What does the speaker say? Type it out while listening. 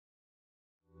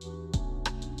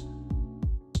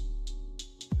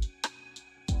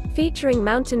Featuring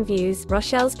mountain views,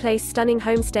 Rochelle's Place stunning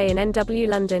homestay in NW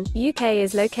London, UK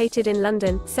is located in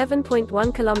London,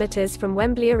 7.1 kilometers from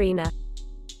Wembley Arena.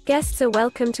 Guests are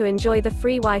welcome to enjoy the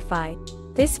free Wi-Fi.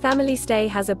 This family stay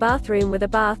has a bathroom with a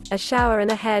bath, a shower and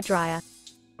a hairdryer.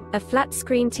 A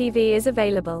flat-screen TV is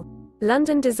available.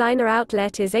 London Designer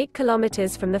Outlet is 8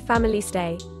 kilometers from the family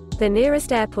stay. The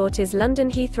nearest airport is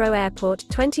London Heathrow Airport,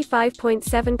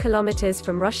 25.7 kilometers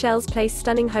from Rochelle's Place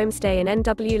stunning homestay in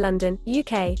NW London,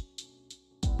 UK.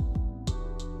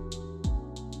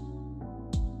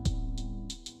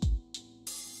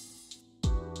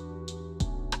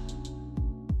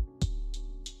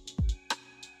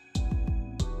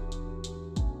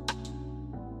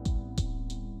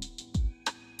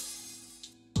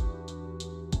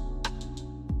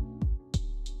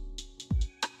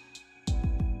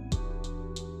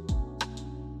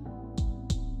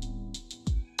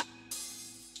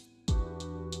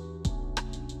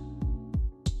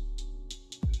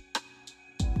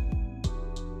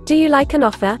 Do you like an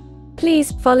offer?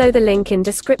 Please follow the link in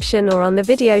description or on the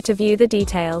video to view the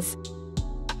details.